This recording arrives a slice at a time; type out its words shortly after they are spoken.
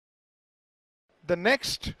The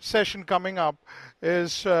next session coming up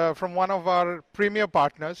is from one of our premier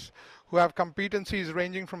partners who have competencies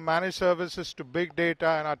ranging from managed services to big data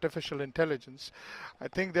and artificial intelligence. I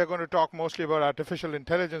think they're going to talk mostly about artificial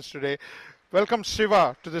intelligence today. Welcome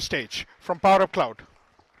Shiva to the stage from Powerup Cloud.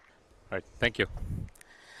 Right, thank you.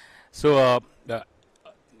 So,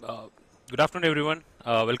 good afternoon, everyone.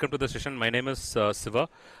 Welcome to the session. My name is Siva.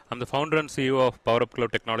 I'm the founder and CEO of Powerup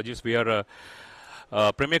Cloud Technologies. We are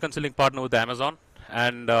a premier consulting partner with Amazon,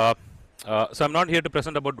 and so I'm not here to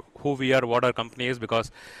present about who we are, what our company is,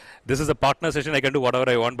 because this is a partner session. I can do whatever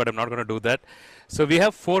I want, but I'm not going to do that. So we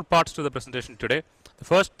have 4 parts to the presentation today. The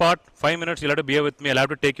first part, 5 minutes, you'll have to bear with me. I'll have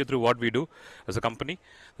to take you through what we do as a company.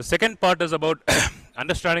 The second part is about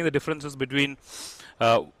understanding the differences between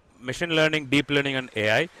machine learning, deep learning, and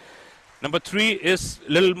AI. Number 3 is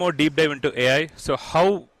a little more deep dive into AI. So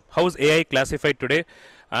how is AI classified today,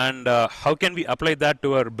 and how can we apply that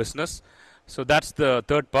to our business? So that's the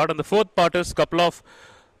third part. And the fourth part is a couple of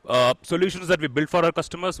solutions that we built for our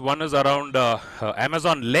customers. One is around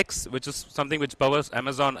Amazon Lex, which is something which powers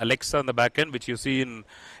Amazon Alexa in the backend, which you see in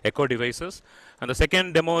Echo devices. And the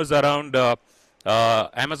second demo is around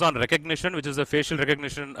Amazon Recognition, which is a facial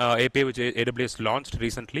recognition API which AWS launched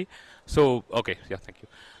recently. So, okay, yeah, thank you.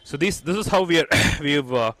 So this is how we are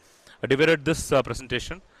we've divided this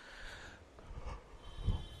presentation.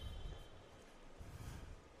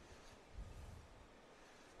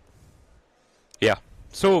 Yeah.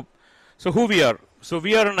 So who we are? So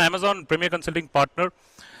we are an Amazon Premier Consulting partner,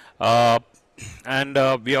 and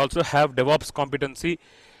we also have DevOps competency.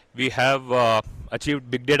 We have achieved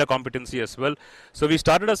big data competency as well. So we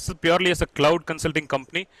started as purely as a cloud consulting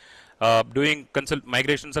company, doing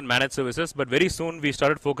migrations and managed services. But very soon we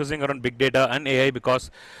started focusing around big data and AI, because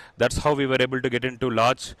that's how we were able to get into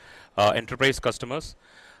large enterprise customers.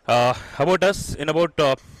 About us,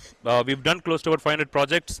 we've done close to about 500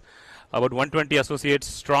 projects. About 120 associates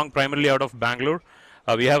strong, primarily out of Bangalore.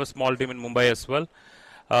 We have a small team in Mumbai as well.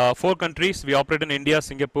 4 countries. We operate in India,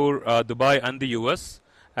 Singapore, Dubai, and the US.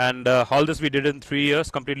 And all this we did in 3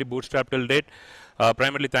 years, completely bootstrapped till date.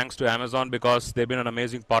 Primarily thanks to Amazon, because they've been an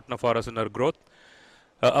amazing partner for us in our growth.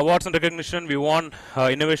 Awards and recognition. We won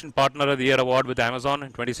Innovation Partner of the Year award with Amazon in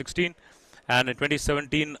 2016. And in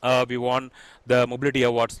 2017, we won the Mobility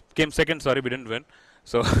Awards. Came second, sorry, we didn't win.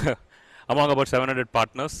 So among about 700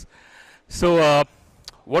 partners. So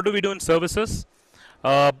what do we do in services?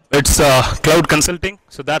 It's cloud consulting.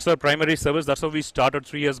 So that's our primary service. That's how we started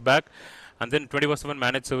 3 years back. And then 24/7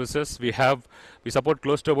 managed services. We support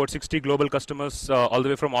close to about 60 global customers, all the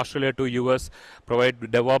way from Australia to US, provide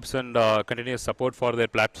DevOps and continuous support for their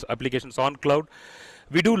applications on cloud.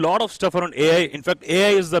 We do a lot of stuff around AI. In fact, AI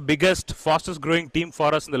is the biggest, fastest growing team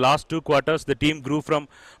for us in the last 2 quarters. The team grew from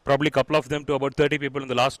probably a couple of them to about 30 people in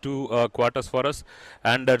the last 2 quarters for us,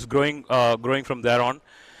 and it's growing from there on.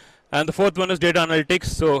 And the fourth one is data analytics.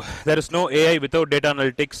 So there is no AI without data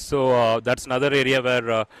analytics. So that's another area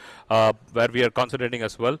where we are concentrating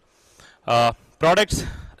as well. Products,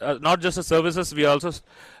 not just the services, we also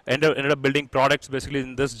ended up building products basically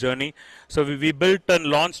in this journey. So we built and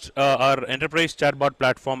launched our enterprise chatbot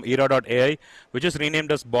platform, Era.ai, which is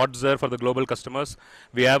renamed as BotZer for the global customers.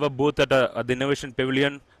 We have a booth at the Innovation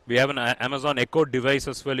Pavilion. We have an Amazon Echo device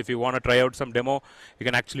as well. If you want to try out some demo, you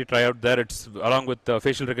can actually try out there. It's along with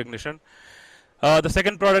facial recognition. The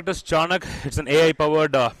second product is Chanak. It's an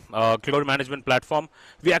AI-powered cloud management platform.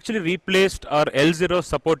 We actually replaced our L0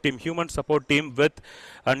 support team, human support team, with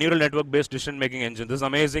a neural network-based decision-making engine. This is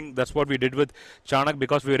amazing. That's what we did with Chanak,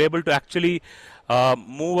 because we were able to actually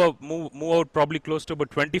move out probably close to about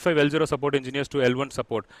 25 L0 support engineers to L1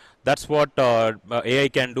 support. That's what AI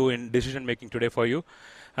can do in decision-making today for you.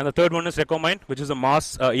 And the third one is Recomind, which is a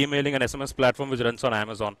mass emailing and SMS platform which runs on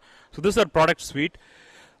Amazon. So this is our product suite.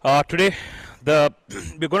 Today,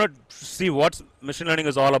 we're going to see what machine learning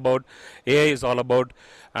is all about, AI is all about,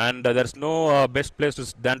 and there's no best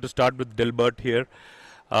place than to start with Dilbert here.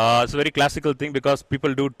 It's a very classical thing, because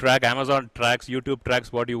people do track, Amazon tracks, YouTube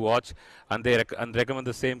tracks what you watch, and they recommend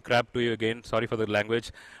the same crap to you again. Sorry for the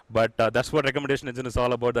language, but that's what recommendation engine is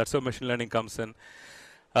all about. That's how machine learning comes in.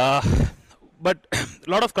 But a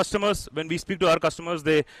lot of customers, when we speak to our customers,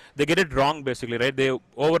 they get it wrong basically, right?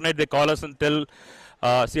 Overnight they call us and tell,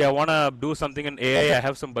 see, I want to do something in AI. I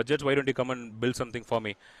have some budgets. Why don't you come and build something for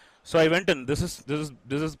me? So I went in. This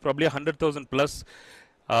is probably 100,000 plus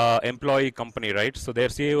employee company, right? So their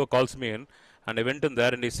CEO calls me in, and I went in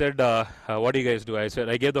there and he said, what do you guys do? I said,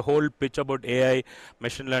 I gave the whole pitch about AI,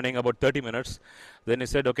 machine learning, about 30 minutes. Then he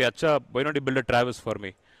said, okay, Acha, why don't you build a Travis for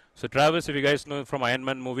me? So Travis, if you guys know from Iron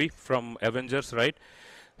Man movie, from Avengers, right?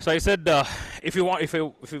 So I said, if you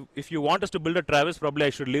want us to build a Travis, probably I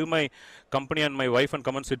should leave my company and my wife and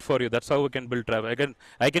come and sit for you. That's how we can build Travis.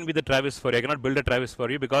 I can be the Travis for you. I cannot build a Travis for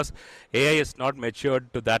you because AI is not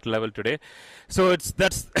matured to that level today. So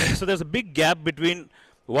so there's a big gap between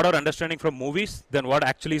what our understanding from movies than what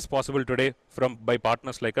actually is possible today by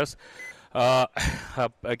partners like us. Uh,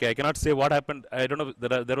 okay, I cannot say what happened. I don't know.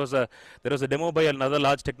 There was a demo by another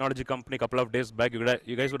large technology company a couple of days back.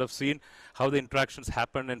 You guys would have seen how the interactions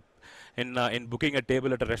happen in booking a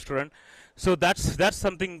table at a restaurant. So that's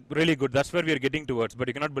something really good. That's where we are getting towards. But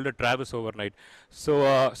you cannot build a Travis overnight. So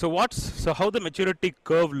how the maturity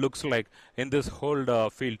curve looks like in this whole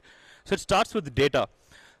field. So it starts with data.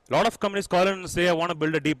 A lot of companies call in and say, I want to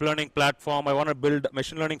build a deep learning platform. I want to build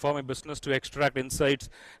machine learning for my business to extract insights.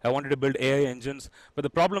 I wanted to build AI engines. But the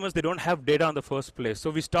problem is they don't have data in the first place. So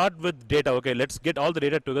we start with data. Okay, let's get all the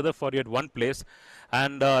data together for you at one place.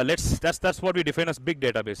 And that's what we define as big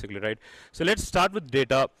data, basically, right? So let's start with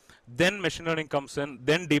data. Then machine learning comes in,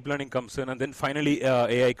 then deep learning comes in, and then finally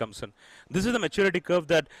AI comes in. This is the maturity curve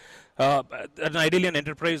that ideally an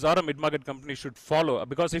enterprise or a mid-market company should follow,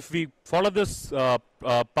 because if we follow this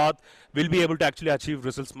path, we'll be able to actually achieve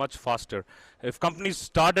results much faster. If companies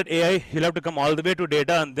start at AI, you'll have to come all the way to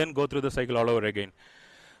data and then go through the cycle all over again.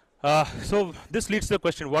 So this leads to the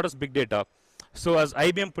question, what is big data? So as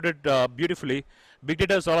IBM put it beautifully, big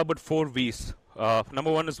data is all about 4 V's.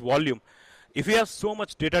 Number 1 is volume. If you have so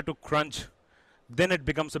much data to crunch, then it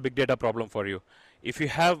becomes a big data problem for you. If you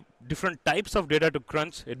have different types of data to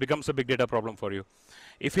crunch, it becomes a big data problem for you.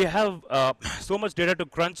 If you have so much data to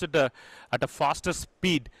crunch at a faster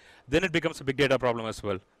speed, then it becomes a big data problem as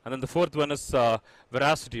well. And then the fourth one is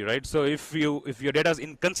veracity, right? So if your data is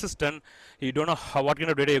inconsistent, you don't know what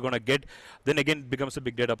kind of data you're going to get, then again it becomes a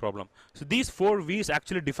big data problem. So these 4 V's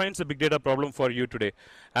actually defines the big data problem for you today.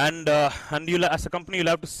 And as a company, you'll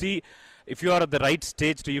have to see if you are at the right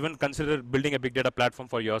stage to even consider building a big data platform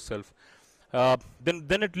for yourself. Then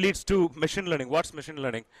it leads to machine learning. What's machine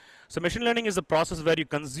learning? So machine learning is a process where you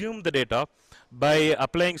consume the data by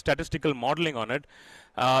applying statistical modeling on it.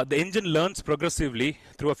 The engine learns progressively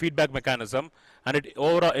through a feedback mechanism, and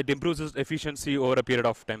it improves its efficiency over a period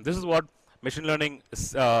of time. This is what machine learning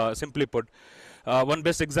is, simply put. One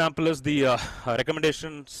best example is the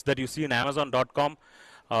recommendations that you see in Amazon.com.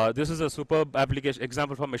 This is a superb application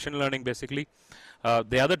example for machine learning, basically.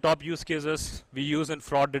 The other top use cases we use in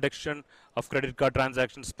fraud detection of credit card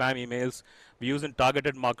transactions, spam emails. We use in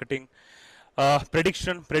targeted marketing,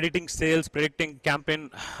 predicting sales, predicting campaign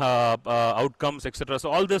outcomes, etc. So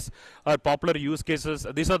all this are popular use cases.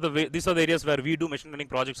 These are the areas where we do machine learning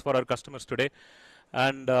projects for our customers today.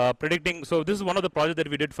 And predicting. So this is one of the projects that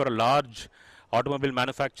we did for a large automobile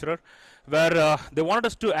manufacturer, where they wanted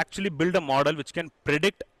us to actually build a model which can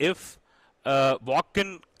predict if a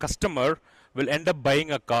walk-in customer will end up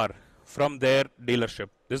buying a car from their dealership.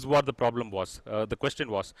 This is what the problem was, the question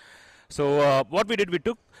was. So what we did, we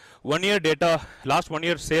took 1 year data, last 1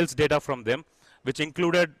 year sales data from them, which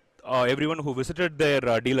included everyone who visited their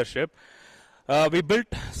dealership. We built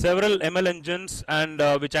several ML engines, and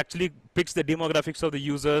which actually picks the demographics of the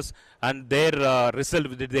users and their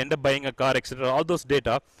result. Did they end up buying a car, etc. All those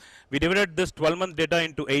data. We divided this 12-month data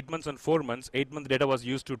into 8 months and 4 months. 8-month data was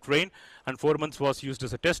used to train, and 4 months was used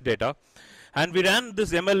as a test data. And we ran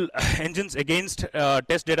this ML engines against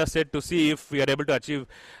test data set to see if we are able to achieve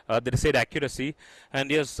the desired accuracy. And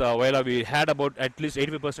yes, while we had about at least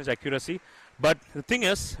 85% accuracy, but the thing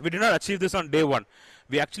is, we did not achieve this on day 1.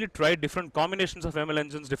 We actually tried different combinations of ML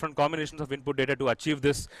engines, different combinations of input data to achieve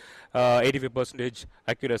this 85%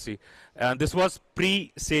 accuracy. And this was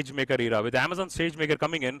pre-SageMaker era. With Amazon SageMaker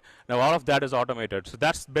coming in, now all of that is automated. So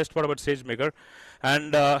that's the best part about SageMaker.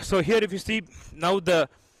 And so here, if you see now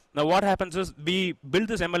what happens is we build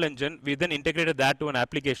this ML engine. We then integrated that to an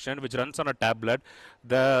application which runs on a tablet.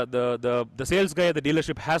 The sales guy at the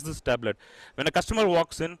dealership has this tablet. When a customer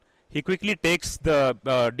walks in, he quickly takes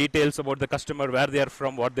the details about the customer, where they are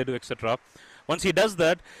from, what they do, etc. Once he does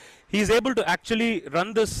that, he is able to actually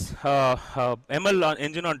run this ML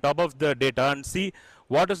engine on top of the data and see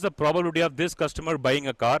what is the probability of this customer buying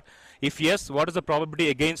a car. If yes, what is the probability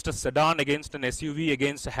against a sedan, against an SUV,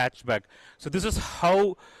 against a hatchback. So this is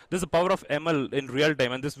the power of ML in real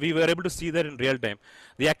time, and we were able to see that in real time.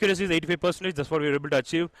 The accuracy is 85%, that's what we were able to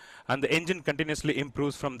achieve, and the engine continuously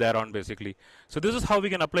improves from there on, basically. So this is how we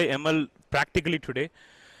can apply ML practically today.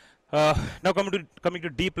 Now coming to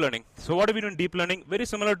deep learning. So what do we do in deep learning? Very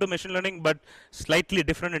similar to machine learning, but slightly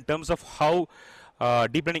different in terms of how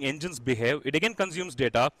deep learning engines behave. It again consumes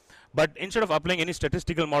data, but instead of applying any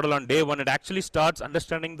statistical model on day one, it actually starts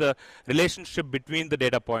understanding the relationship between the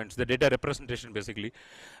data points, the data representation basically.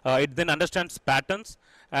 It then understands patterns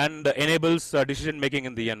and enables decision making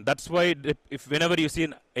in the end. That's why if whenever you see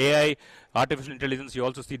an AI, artificial intelligence, you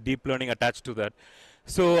also see deep learning attached to that.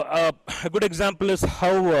 So a good example is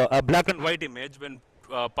how a black and white image, when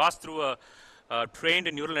passed through a trained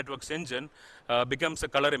neural networks engine, becomes a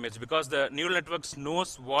color image, because the neural networks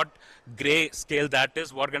knows what gray scale that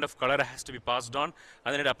is, what kind of color has to be passed on,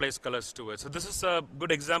 and then it applies colors to it. So this is a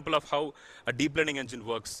good example of how a deep learning engine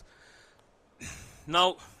works.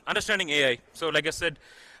 Now, understanding AI. So like I said,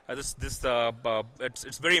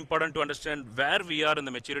 it's very important to understand where we are in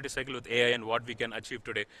the maturity cycle with AI and what we can achieve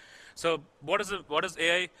today. So what is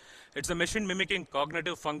AI? It's a machine mimicking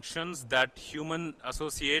cognitive functions that humans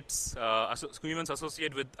associate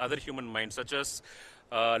with other human minds, such as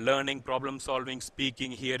learning, problem solving,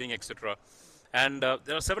 speaking, hearing, etc. And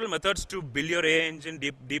there are several methods to build your AI engine,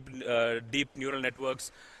 deep neural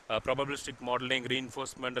networks, probabilistic modeling,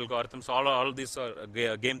 reinforcement algorithms. All these are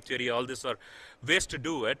game theory. All these are ways to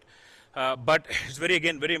do it. But it's very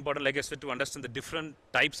important, like I said, to understand the different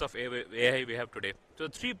types of AI we have today. So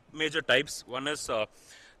three major types. One is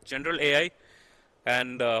general AI,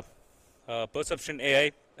 and perception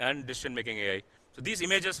AI, and decision-making AI. So these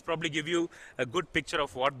images probably give you a good picture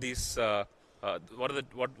of what these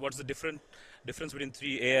what's the difference between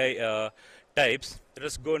three AI types. Let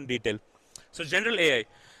us go in detail. So general AI.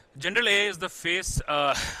 General AI is the phase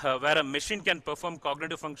where a machine can perform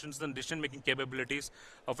cognitive functions and decision-making capabilities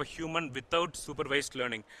of a human without supervised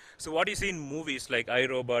learning. So what you see in movies like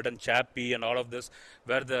iRobot and Chappie and all of this,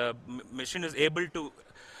 where the machine is able to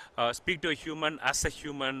speak to a human as a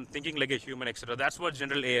human, thinking like a human, etc. That's what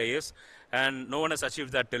general AI is, and no one has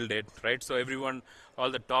achieved that till date, right? So everyone,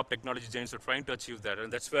 all the top technology giants are trying to achieve that,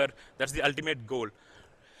 and that's the ultimate goal.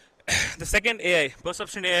 The second AI,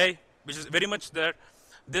 perception AI, which is very much there.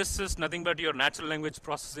 This is nothing but your natural language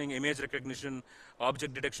processing, image recognition,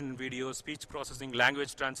 object detection in video, speech processing,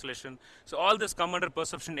 language translation. So all this come under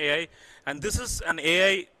perception AI, and this is an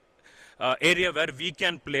AI area where we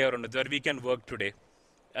can play around it, where we can work today.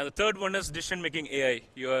 And the third one is decision-making AI,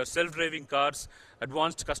 your self-driving cars,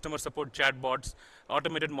 advanced customer support chatbots,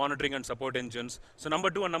 automated monitoring and support engines. So number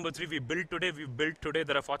 2 and number 3 we built today.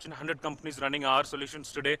 There are Fortune 100 companies running our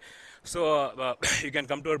solutions today. So you can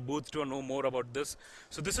come to our booth to know more about this.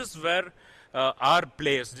 So this is where our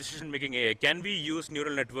place, decision-making AI. Can we use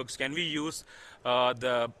neural networks? Can we use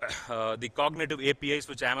the cognitive APIs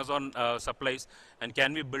which Amazon supplies? And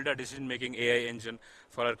can we build a decision-making AI engine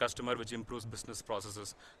for our customer which improves business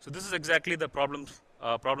processes? So this is exactly the problems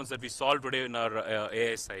that we solve today in our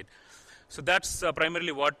AI side. So that's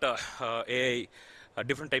primarily what AI,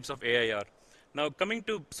 different types of AI are. Now coming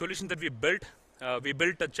to solutions that we built a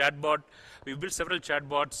chatbot. We built several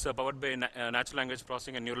chatbots powered by natural language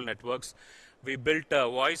processing and neural networks. We built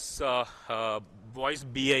voice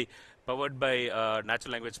BI powered by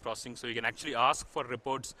natural language processing, so you can actually ask for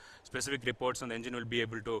reports, specific reports, and the engine will be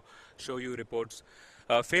able to show you reports.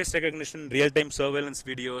 Face recognition, real-time surveillance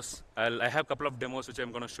videos. I have a couple of demos which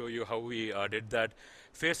I'm going to show you how we did that.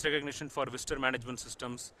 Face recognition for visitor management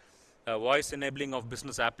systems. Voice enabling of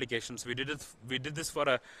business applications. We did this for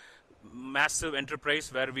a massive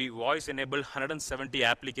enterprise where we voice enable 170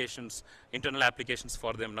 applications, internal applications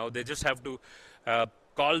for them. Now they just have to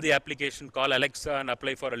call the application, call Alexa and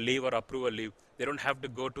apply for a leave or approve a leave. They don't have to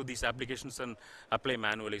go to these applications and apply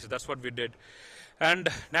manually. So that's what we did. And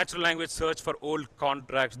natural language search for old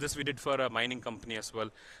contracts. This we did for a mining company as well.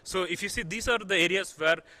 So if you see, these are the areas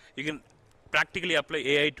where you can practically apply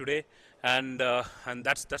AI today, and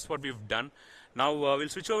that's what we've done. Now we'll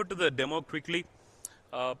switch over to the demo quickly.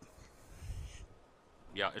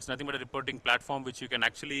 Yeah, it's nothing but a reporting platform which you can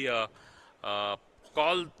actually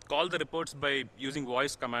call the reports by using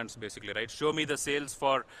voice commands, basically, right? Show me the sales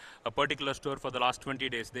for a particular store for the last 20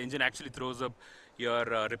 days. The engine actually throws up your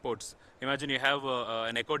reports. Imagine you have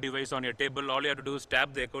an echo device on your table. All you have to do is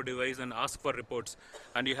tap the echo device and ask for reports,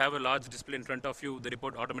 and you have a large display in front of you. The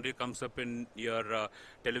report automatically comes up in your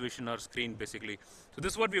television or screen, basically. So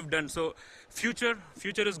this is what we've done. So future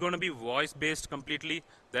is going to be voice based completely.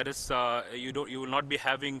 That is, you will not be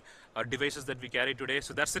having devices that we carry today.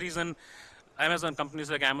 So that's the reason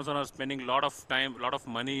companies like Amazon are spending a lot of time, a lot of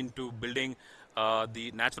money into building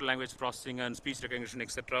the natural language processing and speech recognition,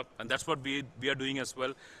 etc. And that's what we are doing as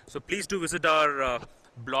well. So please do visit our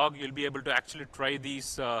blog. You'll be able to actually try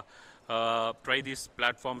these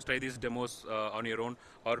platforms, try these demos on your own,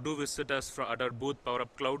 or do visit us at our booth,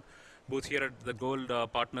 Powerup Cloud booth here at the Gold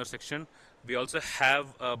Partner section. We also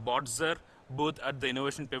have Botzer. booth at the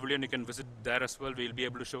Innovation Pavilion. You can visit there as well. We'll be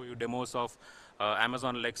able to show you demos of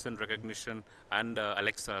Amazon Lex and Recognition and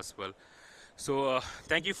Alexa as well. So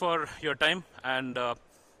thank you for your time, and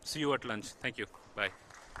see you at lunch. Thank you. Bye.